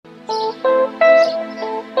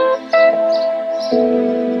Hi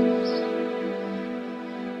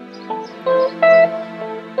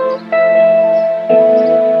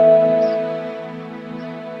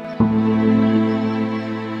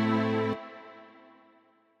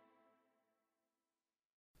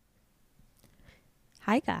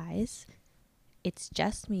guys, it's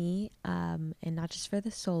just me, and not just for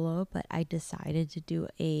the solo, but I decided to do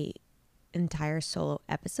a entire solo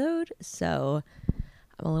episode, so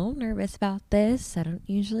I'm a little nervous about this. I don't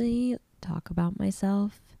usually talk about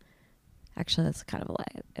myself. Actually, that's kind of a lie.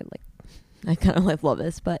 I kind of love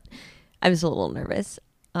this, but I was a little nervous.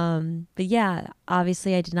 But yeah,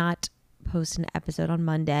 obviously I did not post an episode on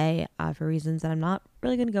Monday for reasons that I'm not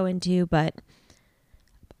really going to go into, but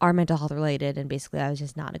are mental health related, and basically I was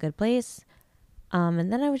just not in a good place.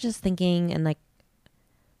 And then I was just thinking, and like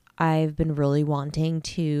I've been really wanting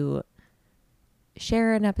to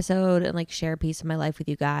share an episode and like share a piece of my life with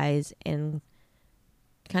you guys, and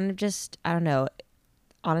kind of just, I don't know,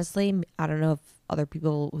 honestly, I don't know if other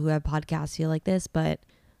people who have podcasts feel like this, but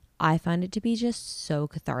I find it to be just so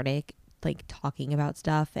cathartic, like talking about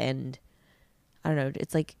stuff. And I don't know,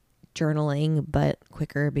 it's like journaling but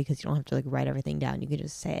quicker because you don't have to like write everything down. You can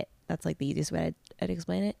just say it. That's like the easiest way I'd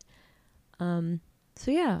explain it.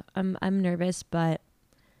 So yeah, I'm nervous, but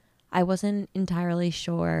I wasn't entirely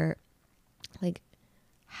sure like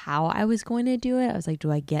how I was going to do it. I was like, do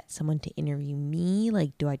I get someone to interview me?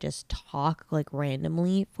 Like, do I just talk like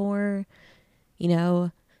randomly for,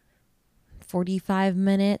 45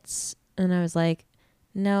 minutes? And I was like,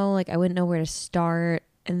 no, like I wouldn't know where to start.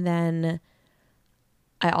 And then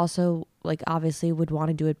I also like obviously would want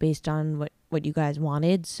to do it based on what you guys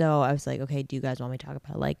wanted. So I was like, okay, do you guys want me to talk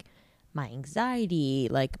about like my anxiety,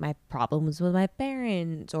 like my problems with my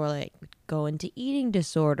parents, or like go into eating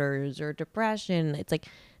disorders or depression? It's like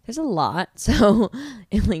there's a lot. So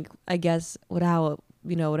and like I guess whatever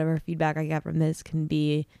feedback I get from this can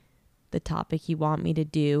be the topic you want me to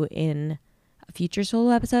do in a future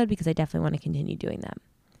solo episode, because I definitely want to continue doing them.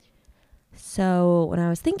 So when I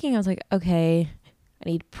was thinking, I was like, okay, I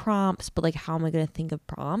need prompts, but like, how am I going to think of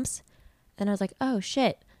prompts? Then I was like, oh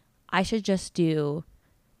shit, I should just do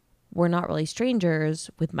 "We're Not Really Strangers"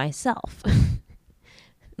 with myself.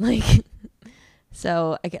 Like,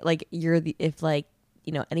 so I get like, if like,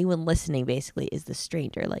 anyone listening basically is the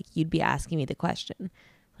stranger, like you'd be asking me the question.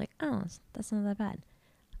 Like, oh, that's not that bad.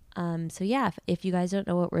 So yeah, if you guys don't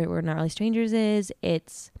know what We're Not Really Strangers is,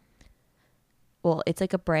 it's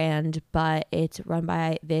like a brand, but it's run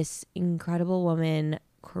by this incredible woman,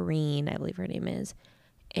 Corrine, I believe her name is.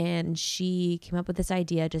 And she came up with this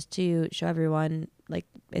idea just to show everyone, like,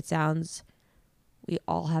 we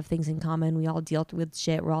all have things in common. We all deal with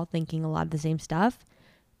shit. We're all thinking a lot of the same stuff.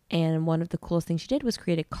 And one of the coolest things she did was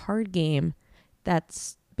create a card game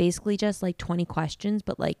that's basically just like 20 questions,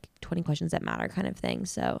 but like 20 questions that matter kind of thing.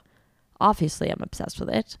 So obviously I'm obsessed with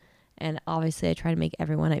it. And obviously I try to make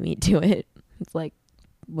everyone I meet do it. It's like,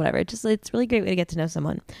 whatever. It's a really great way to get to know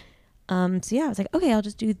someone. So yeah, I was like, okay, I'll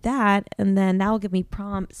just do that. And then that will give me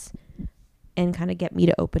prompts and kind of get me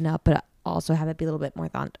to open up, but also have it be a little bit more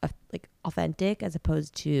like authentic, as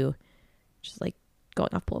opposed to just like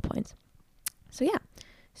going off bullet points. So yeah.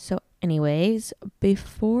 So anyways,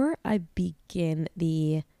 before I begin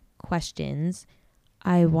the questions,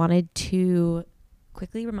 I wanted to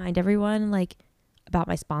quickly remind everyone like about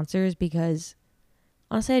my sponsors, because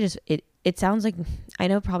honestly, it sounds like, I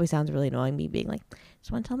know it probably sounds really annoying me being like,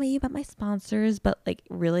 just want to tell me about my sponsors, but like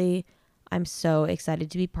really, I'm so excited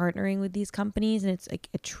to be partnering with these companies, and it's like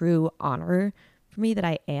a true honor for me that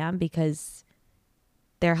I am, because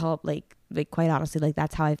their help, like quite honestly, like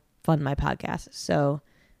that's how I fund my podcast. So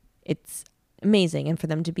it's amazing. And for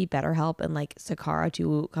them to be BetterHelp and like Sakara,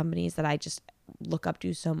 two companies that I just look up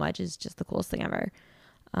to so much, is just the coolest thing ever.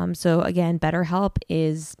 So again, BetterHelp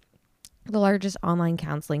is the largest online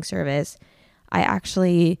counseling service. I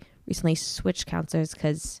actually recently switched counselors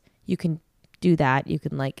because you can do that. You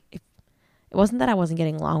can like, it wasn't that I wasn't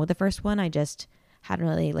getting along with the first one. I just hadn't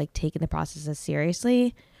really like taken the process as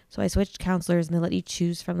seriously. So I switched counselors, and they let you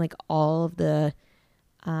choose from like all of the,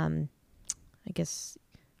 I guess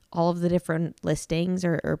all of the different listings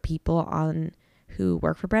or people on who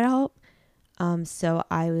work for BetterHelp. So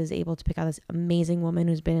I was able to pick out this amazing woman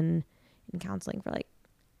who's been in counseling for like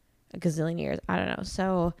a gazillion years. I don't know.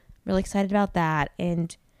 So I'm really excited about that.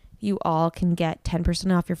 And you all can get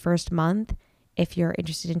 10% off your first month if you're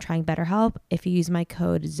interested in trying BetterHelp if you use my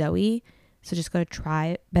code Zoe. So just go to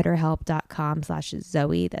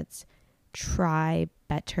trybetterhelp.com/Zoe. That's trybetter,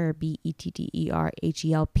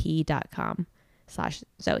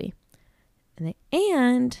 BetterHelp.com/Zoe.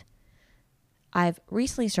 And I've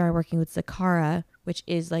recently started working with Sakara, which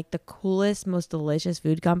is like the coolest, most delicious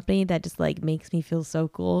food company that just like makes me feel so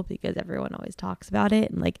cool because everyone always talks about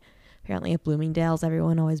it. And like apparently at Bloomingdale's,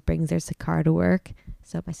 everyone always brings their Sakara to work.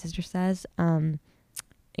 So my sister says.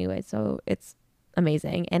 Anyway, so it's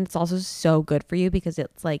amazing. And it's also so good for you because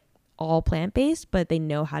it's like all plant-based, but they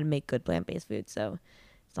know how to make good plant-based food. So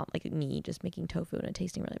it's not like me just making tofu and it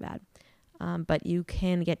tasting really bad. But you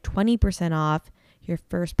can get 20% off your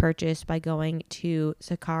first purchase by going to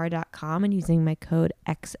sakara.com and using my code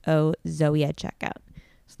XOZOE at checkout.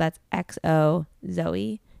 So that's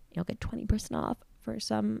XOZOE. You'll get 20% off for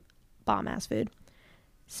some bomb ass food.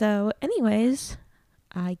 So anyways,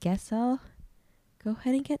 I guess I'll go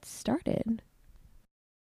ahead and get started.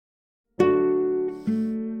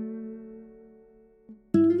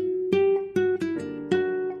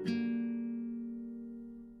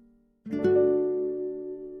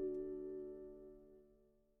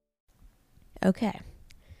 Okay,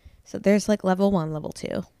 so there's like level 1, level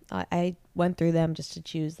 2. I went through them just to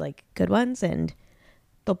choose like good ones, and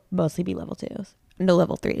they'll mostly be level 2s. No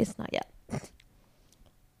level 3s, not yet.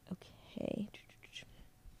 Okay.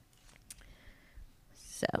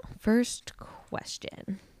 So, first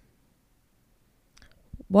question.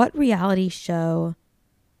 What reality show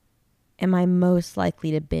am I most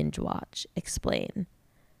likely to binge watch? Explain.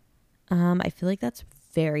 I feel like that's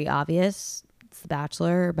very obvious. It's The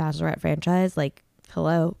Bachelor or Bachelorette franchise. Like,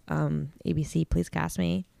 hello, ABC, please cast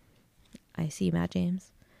me. I see you, Matt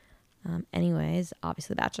James. Anyways,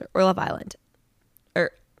 obviously The Bachelor or Love Island.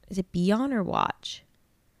 Or is it Be On or Watch?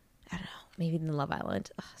 I don't know. Maybe in Love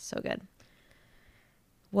Island. Ugh, so good.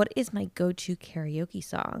 What is my go-to karaoke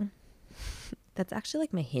song? That's actually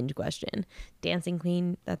like my Hinge question. Dancing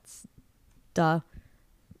Queen, that's Duh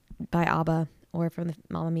by ABBA or from the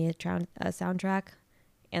Mamma Mia soundtrack.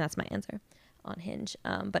 And that's my answer on Hinge.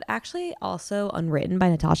 But actually also Unwritten by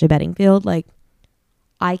Natasha Bedingfield. Like,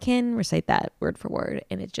 I can recite that word for word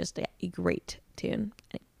and it's just a great tune.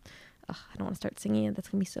 I don't want to start singing it. That's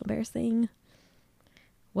going to be so embarrassing.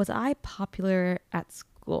 Was I popular at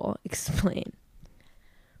school? Explain.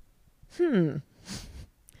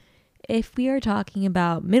 If we are talking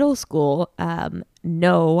about middle school,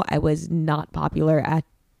 no, I was not popular at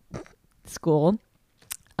school.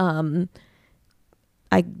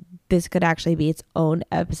 This could actually be its own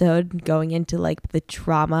episode going into like the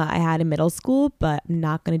trauma I had in middle school, but I'm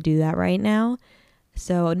not going to do that right now.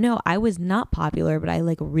 So no, I was not popular, but I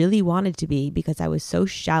like really wanted to be because I was so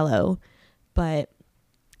shallow. But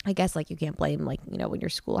I guess like you can't blame like, you know, when your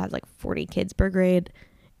school has like 40 kids per grade.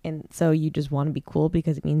 And so you just want to be cool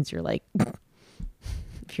because it means you're like,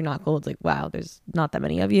 if you're not cool, it's like, wow, there's not that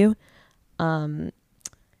many of you.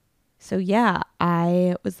 So yeah,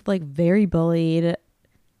 I was like very bullied.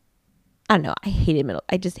 I don't know. I hated middle.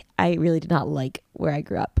 I really did not like where I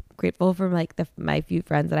grew up. Grateful for like my few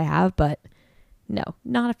friends that I have, but no,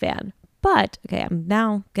 not a fan. But okay, I'm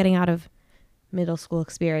now getting out of middle school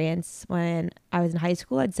experience. When I was in high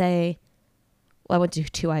school, I'd say, well, I went to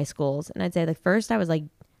 2 high schools, and I'd say like first I was like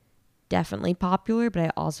definitely popular, but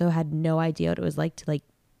I also had no idea what it was like to like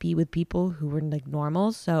be with people who were like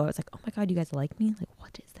normal. So I was like, oh my God, you guys like me? Like,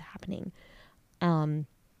 what is happening?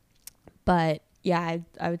 But yeah,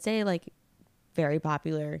 I would say like very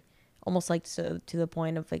popular, almost like so to the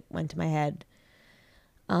point of like went to my head.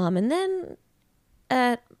 And then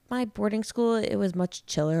at my boarding school, it was much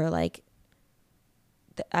chiller. Like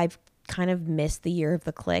I've kind of missed the year of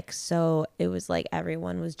the clique. So it was like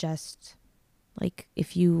everyone was just like,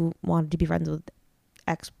 if you wanted to be friends with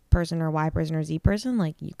X person or Y person or Z person,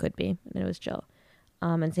 like you could be, and it was chill.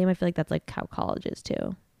 And same, I feel like that's like how college is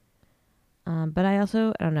too. But I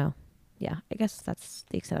don't know. Yeah, I guess that's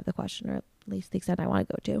the extent of the question, or at least the extent I want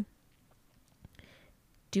to go to.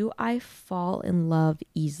 Do I fall in love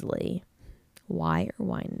easily? Why or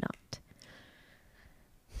why not?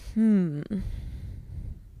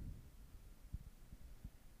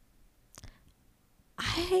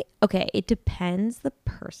 Okay, it depends the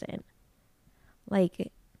person.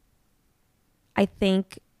 Like, I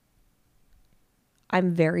think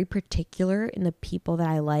I'm very particular in the people that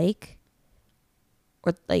I like,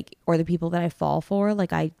 or the people that I fall for.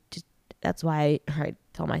 Like, that's why I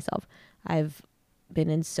tell myself I've been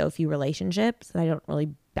in so few relationships that I don't really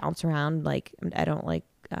bounce around. Like, I don't like,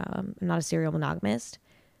 I'm not a serial monogamist,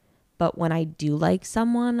 but when I do like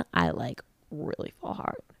someone, I like really fall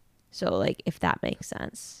hard. So like, if that makes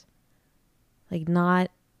sense, like not,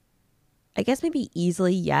 I guess maybe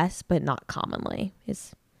easily, yes, but not commonly.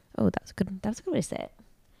 That was a good way to say it.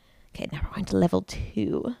 Okay, now we're going to level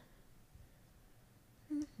 2.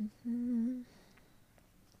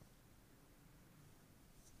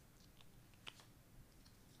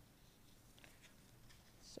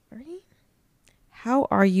 Sorry. How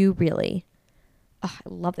are you really? Oh, I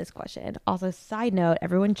love this question. Also, side note,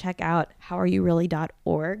 everyone check out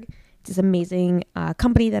howareyourreally.org. It's this amazing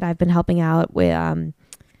company that I've been helping out with.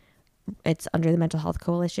 It's under the Mental Health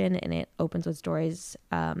Coalition, and it opens with stories.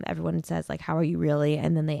 Everyone says, like, how are you really?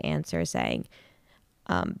 And then they answer saying,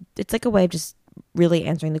 it's like a way of just really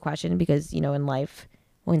answering the question, because, you know, in life,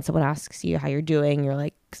 when someone asks you how you're doing, you're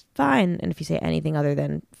like, fine. And if you say anything other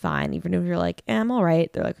than fine, even if you're like, I'm all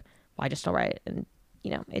right, they're like, well, I just all right. And,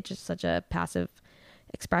 you know, it's just such a passive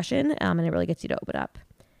expression, and it really gets you to open up.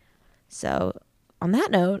 So on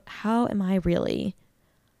that note, how am I really?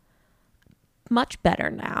 Much better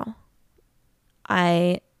now.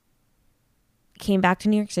 I came back to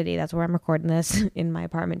New York City. That's where I'm recording this, in my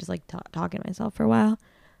apartment, just like talking to myself for a while.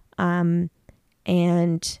 And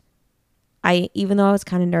I, even though I was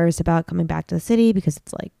kind of nervous about coming back to the city because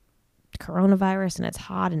it's like coronavirus and it's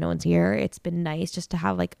hot and no one's here, it's been nice just to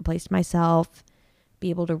have like a place to myself, be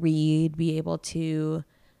able to read, be able to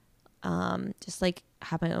just like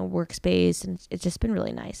have my own workspace, and it's just been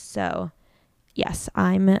really nice. So yes,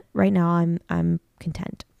 I'm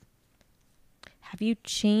content. Have you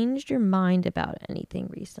changed your mind about anything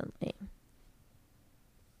recently?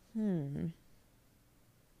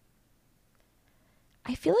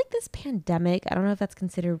 I feel like this pandemic, I don't know if that's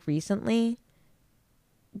considered recently,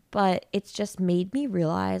 but it's just made me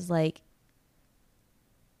realize like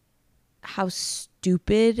how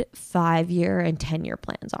stupid 5-year and 10-year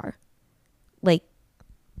plans are. Like,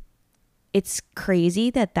 it's crazy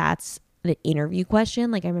that that's an interview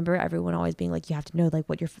question. Like, I remember everyone always being like, you have to know like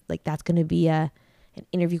what you're like, that's going to be an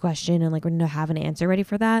interview question, and like we're going to have an answer ready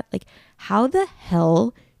for that. Like, how the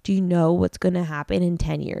hell do you know what's going to happen in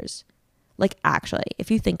 10 years? Like, actually, if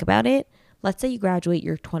you think about it, let's say you graduate,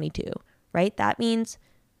 you're 22, right? That means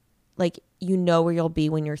like, you know where you'll be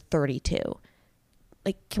when you're 32.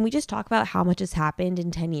 Like, can we just talk about how much has happened in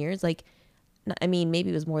 10 years? Like, I mean, maybe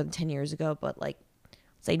it was more than 10 years ago, but like,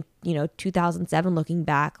 say, you know, 2007, looking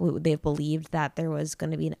back, would they have believed that there was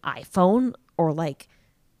going to be an iPhone or like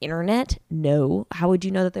internet? No. How would you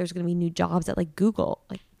know that there's going to be new jobs at like Google?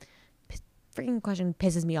 Like, freaking question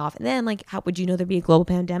pisses me off. And then like, how would you know there'd be a global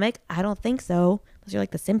pandemic? I don't think so, unless you're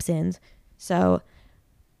like The Simpsons. So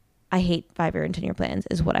I hate 5-year and 10-year plans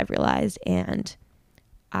is what I've realized. And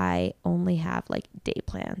I only have like day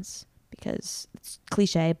plans because it's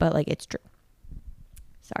cliche, but like it's true.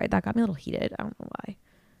 Sorry, that got me a little heated. I don't know why.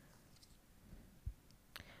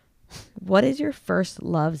 What is your first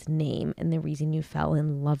love's name and the reason you fell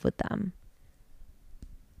in love with them?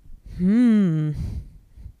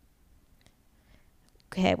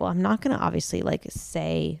 Okay, well, I'm not going to obviously like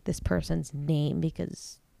say this person's name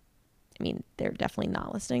because, I mean, they're definitely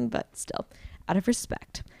not listening, but still, out of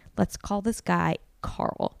respect, let's call this guy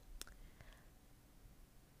Carl.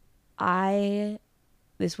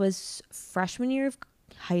 This was freshman year of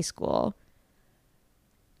high school,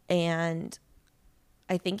 and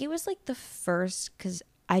I think it was like the first, because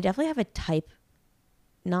I definitely have a type,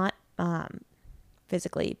 not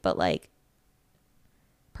physically, but like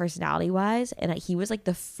personality wise, and he was like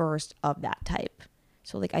the first of that type.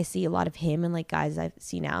 So like I see a lot of him and like guys I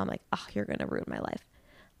see now, I'm like, oh, you're gonna ruin my life.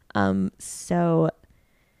 So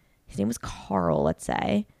his name was Carl, let's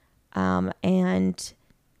say, and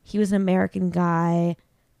he was an American guy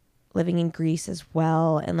living in Greece as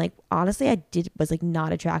well. And like, honestly, was like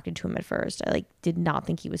not attracted to him at first. I like did not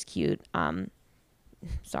think he was cute.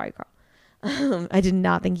 Sorry, Carl. I did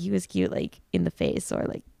not think he was cute, like in the face or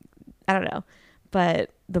like, I don't know.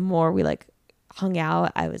 But the more we like hung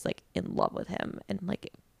out, I was like in love with him, and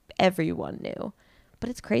like everyone knew. But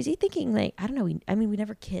it's crazy thinking like, I don't know. We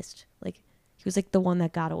never kissed. Like, he was like the one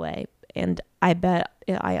that got away. And I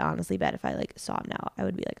honestly bet if I like saw him now, I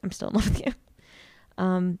would be like, I'm still in love with you.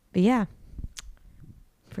 But yeah,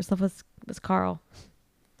 first love was Carl.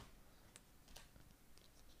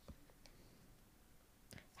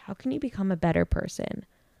 How can you become a better person?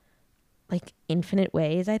 Like, infinite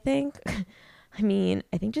ways, I think. I mean,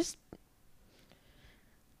 I think just,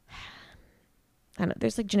 I don't know,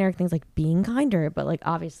 there's like generic things like being kinder, but like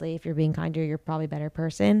obviously if you're being kinder, you're probably a better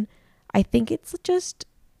person. I think it's just,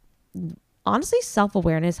 honestly,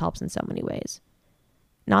 self-awareness helps in so many ways.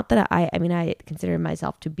 Not that I consider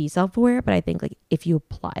myself to be self-aware, but I think like if you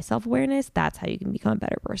apply self-awareness, that's how you can become a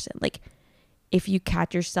better person. Like, if you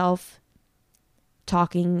catch yourself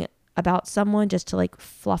talking about someone just to like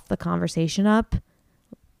fluff the conversation up,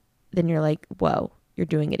 then you're like, whoa, you're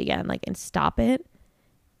doing it again, like, and stop it.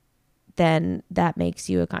 Then that makes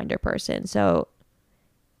you a kinder person. So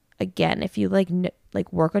again, if you like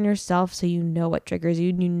work on yourself, so you know what triggers you,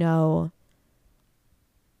 and you know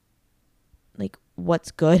like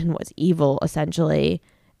what's good and what's evil essentially,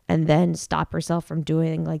 and then stop herself from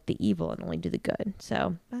doing like the evil and only do the good.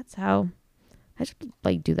 So that's how I should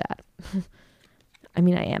like do that. I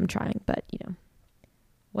mean, I am trying, but you know,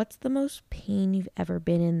 what's the most pain you've ever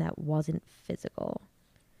been in that wasn't physical?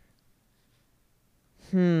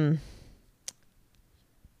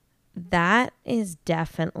 That is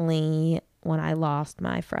definitely when I lost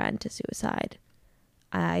my friend to suicide.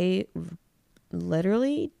 I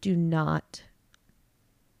literally do not,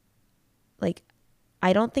 like,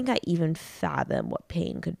 I don't think I even fathom what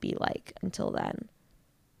pain could be like until then.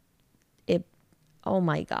 Oh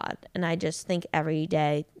my God. And I just think every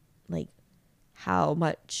day, like, how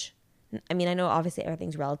much, I mean, I know obviously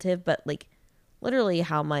everything's relative, but like, literally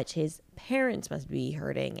how much his parents must be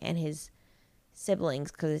hurting and his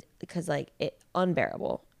siblings, because like, it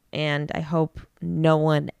unbearable. And I hope no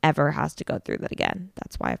one ever has to go through that again.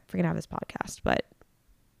 That's why I freaking have this podcast, but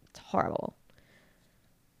it's horrible.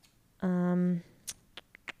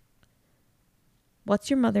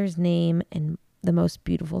 What's your mother's name and the most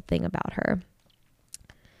beautiful thing about her?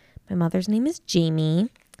 My mother's name is Jamie.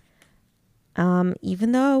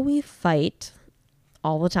 Even though we fight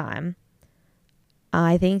all the time,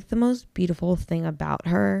 I think the most beautiful thing about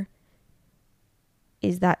her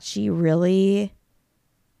is that she really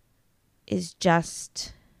is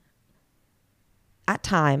just, at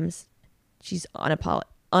times, she's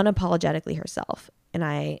unapologetically herself. And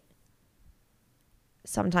I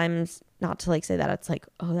sometimes, not to like say that it's like,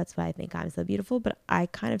 oh, that's why I think I'm so beautiful, but I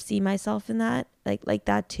kind of see myself in that, like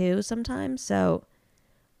that too sometimes. So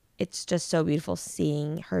it's just so beautiful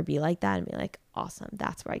seeing her be like that and be like, awesome,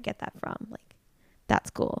 that's where I get that from. Like, that's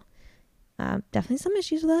cool. Definitely some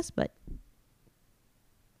issues with us, but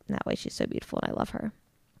in that way she's so beautiful and I love her.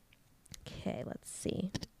 Okay, let's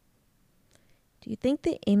see. Do you think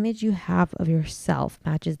the image you have of yourself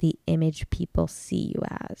matches the image people see you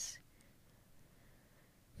as?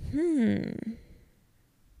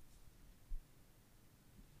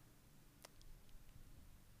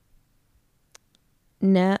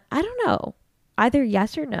 No, I don't know. Either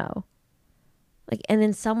yes or no. Like, and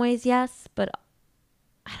in some ways, yes, but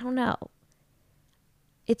I don't know.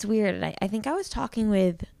 It's weird. And I think I was talking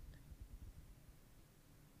with,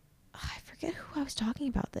 I forget who I was talking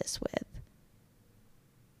about this with.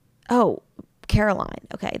 Oh, Caroline.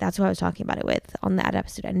 Okay, that's who I was talking about it with on that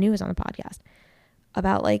episode. I knew it was on the podcast.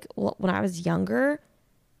 About like when I was younger,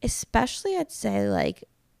 especially I'd say like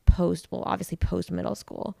obviously post middle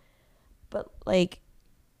school, but like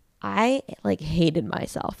I like hated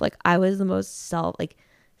myself. Like I was the most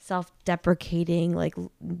self-deprecating, like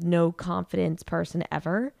no confidence person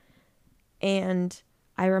ever. And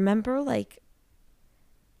I remember like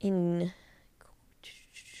in,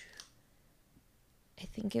 I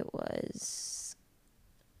think it was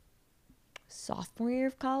sophomore year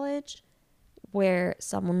of college, where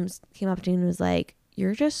someone came up to me and was like,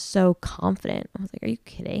 you're just so confident. I was like, are you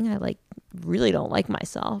kidding? I like really don't like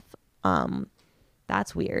myself.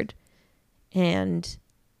 That's weird. And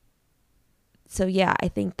so, yeah, I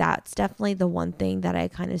think that's definitely the one thing that I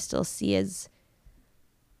kind of still see as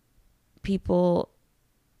people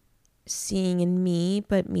seeing in me,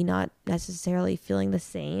 but me not necessarily feeling the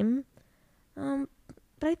same. But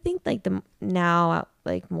I think like now,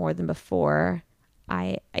 like more than before,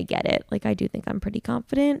 I get it. Like I do think I'm pretty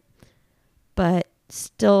confident, but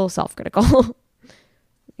still self-critical.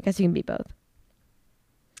 I guess you can be both.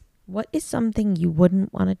 What is something you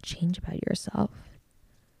wouldn't want to change about yourself?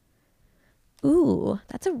 Ooh,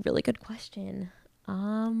 that's a really good question.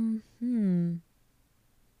 I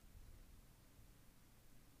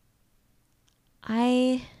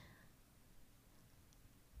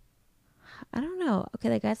don't know.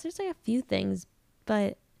 Okay, I guess there's like a few things,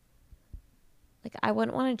 but like I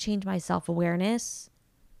wouldn't want to change my self-awareness,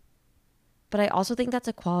 but I also think that's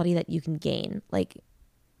a quality that you can gain. Like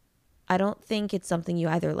I don't think it's something you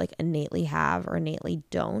either like innately have or innately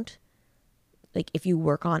don't. Like if you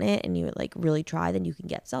work on it and you like really try, then you can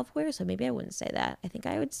get self-aware. So maybe I wouldn't say that. I think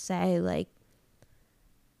I would say like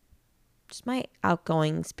just my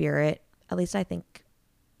outgoing spirit. At least I think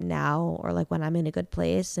now, or like when I'm in a good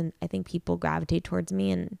place, and I think people gravitate towards me,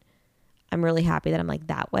 and I'm really happy that I'm like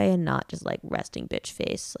that way and not just like resting bitch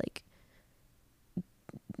face, like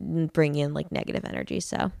bring in like negative energy.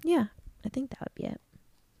 So yeah, I think that would be it.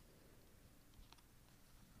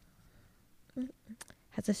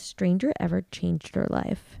 Has a stranger ever changed your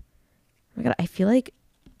life? Oh my God, I feel like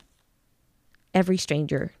every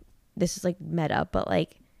stranger, this is like meta, but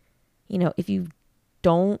like, you know, if you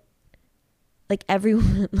don't, like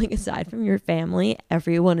everyone, like aside from your family,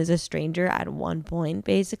 everyone is a stranger at one point,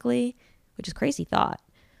 basically, which is a crazy thought.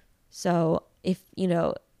 So if,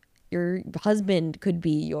 your husband could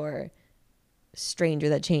be your stranger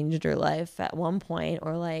that changed your life at one point,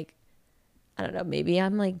 or like, I don't know, maybe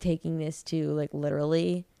I'm like taking this to like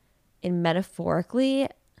literally and metaphorically. I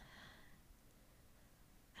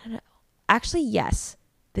don't know. Actually, yes.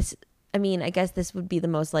 I guess this would be the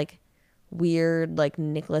most like weird, like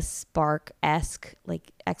Nicholas Spark-esque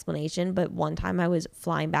like explanation. But one time I was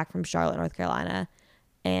flying back from Charlotte, North Carolina,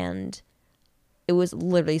 and it was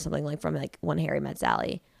literally something like from like When Harry Met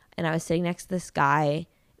Sally. And I was sitting next to this guy.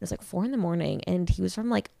 It was like 4 a.m, and he was from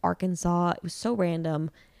like Arkansas. It was so random.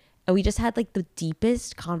 And we just had like the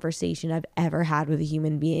deepest conversation I've ever had with a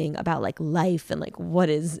human being about like life and like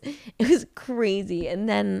it was crazy. And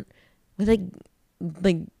then we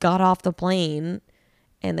like got off the plane,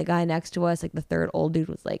 and the guy next to us, like the third old dude,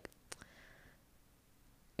 was like,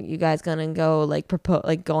 "You guys gonna go like propose,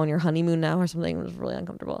 like go on your honeymoon now or something?" It was really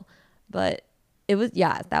uncomfortable. But it was,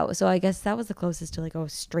 yeah, so I guess that was the closest to like a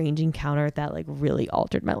strange encounter that like really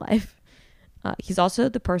altered my life. He's also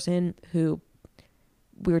the person who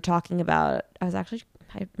we were talking about. I'm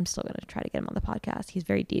still going to try to get him on the podcast. He's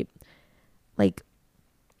very deep. Like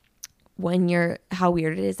how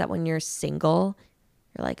weird it is that when you're single,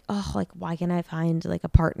 you're like, oh, like, why can't I find like a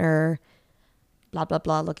partner, blah, blah,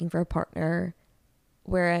 blah, looking for a partner.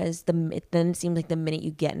 Whereas then it seems like the minute you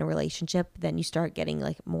get in a relationship, then you start getting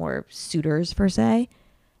like more suitors per se.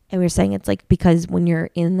 And we were saying it's like because when you're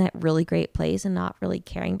in that really great place and not really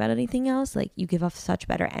caring about anything else, like you give off such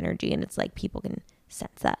better energy, and it's like people can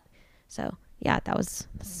sense that. So yeah, that was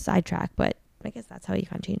a sidetrack, but I guess that's how you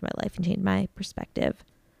kind of changed my life and changed my perspective.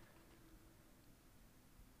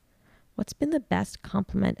 What's been the best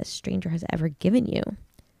compliment a stranger has ever given you?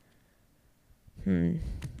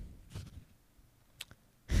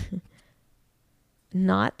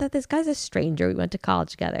 Not that this guy's a stranger. We went to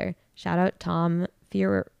college together. Shout out Tom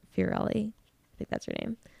Fiorelli. I think that's your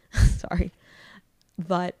name. Sorry.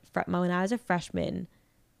 But when I was a freshman,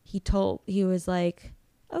 he was like,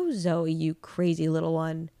 "Oh, Zoe, you crazy little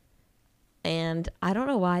one." And I don't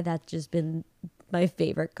know why that's just been my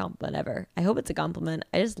favorite compliment ever. I hope it's a compliment.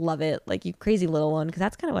 I just love it. Like, "You crazy little one," because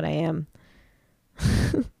that's kind of what I am.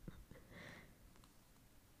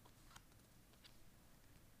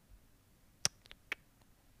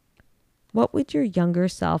 What would your younger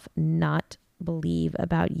self not believe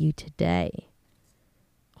about you today?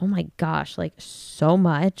 Oh my gosh, like so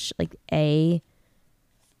much. Like that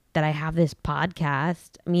I have this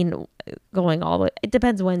podcast. I mean, going all the way, it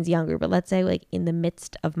depends when's younger, but let's say like in the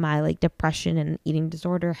midst of my like depression and eating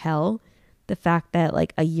disorder hell, the fact that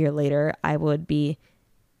like a year later I would be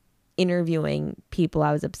interviewing people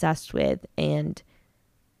I was obsessed with and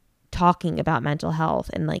talking about mental health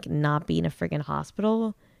and like not being a friggin'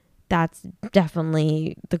 hospital, that's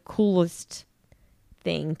definitely the coolest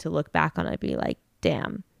thing to look back on and be like,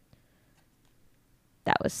 damn,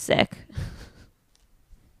 that was sick.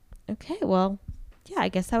 Okay, well, yeah, I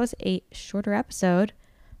guess that was a shorter episode,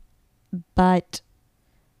 but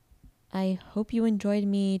I hope you enjoyed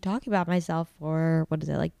me talking about myself for, what is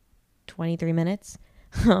it, like 23 minutes?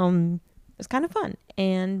 It was kind of fun,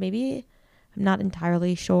 and maybe I'm not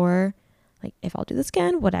entirely sure like if I'll do this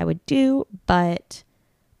again, what I would do, but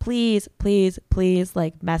please, please, please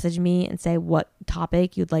like message me and say what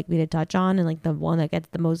topic you'd like me to touch on, and like the one that gets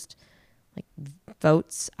the most like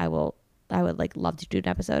votes, I would like love to do an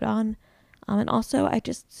episode on. And also I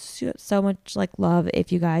just so much like love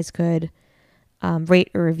if you guys could rate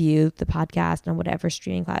or review the podcast on whatever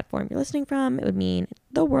streaming platform you're listening from. It would mean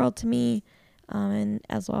the world to me. And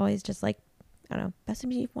as always, just like, I don't know, best of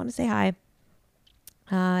me if you want to say hi.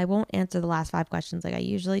 I won't answer the last 5 questions like I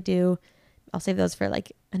usually do. I'll save those for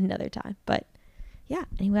like another time. But yeah,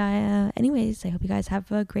 anyways, I hope you guys have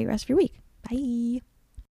a great rest of your week. Bye.